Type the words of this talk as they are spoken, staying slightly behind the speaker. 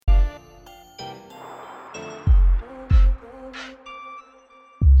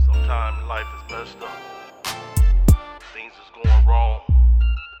life is messed up. Things is going wrong.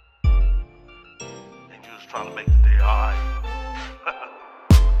 And you just trying to make the day alright.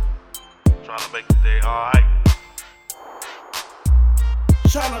 Trying to make the day alright.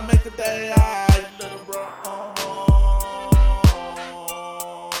 Trying to make the day alright, little bro.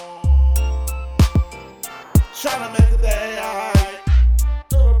 Trying to make the day alright,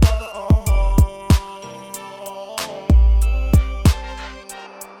 little brother.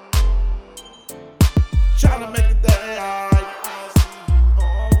 Trying to make the day alright.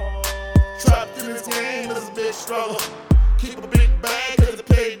 Trapped in this game is a big struggle. Keep a big bag cause it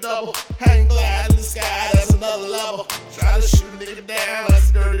paid double. Hang glide in the sky, that's another level. Try to shoot a nigga down,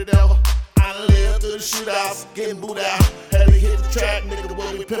 that's a dirty devil. I done lived through the shootouts, getting booed out. Had to hit the track, nigga, the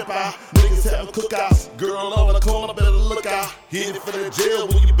way we pimp out. Niggas having cookouts, girl on the corner, better look out. Hit it for the jail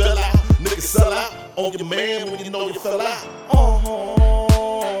when you bail out. Niggas sell out on your man when you know you fell out.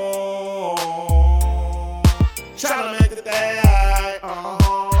 Tryna make the day alright.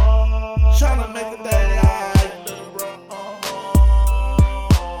 Tryna make the day alright, little bro.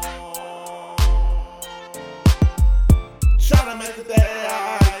 Tryna make the day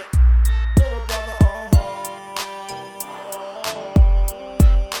alright, little brother.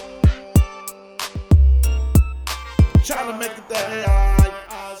 Tryna make the day alright.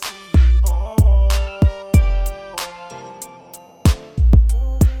 I see you.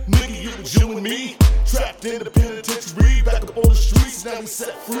 Nigga, you was you and me. Trapped in the penitentiary, back up on the streets, now we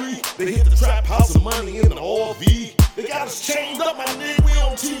set free. They hit the trap house and money in an RV. They got us chained up, my nigga, we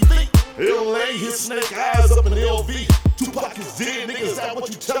on TV. LA hit snake eyes up in LV. Tupac is dead, nigga, is that what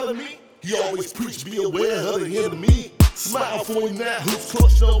you telling me? He always preached, be aware of the enemy. Smile for him now, who's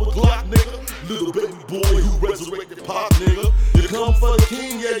clutched on with Glock, nigga. Little baby boy who resurrected Pop, nigga. You come for the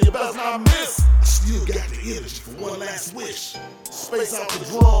king, yeah, you best not miss. I still got the energy for one last wish. Space out the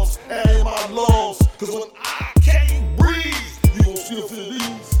drums, air in my lungs. Cause when I can't breathe, you gon' still feel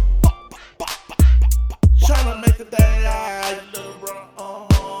these. Tryna make the day alright, little bro.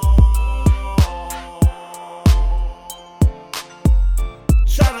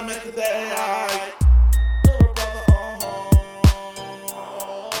 Tryna make the day alright, little brother.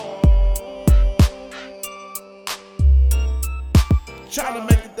 Tryna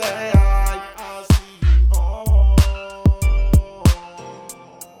make the day alright.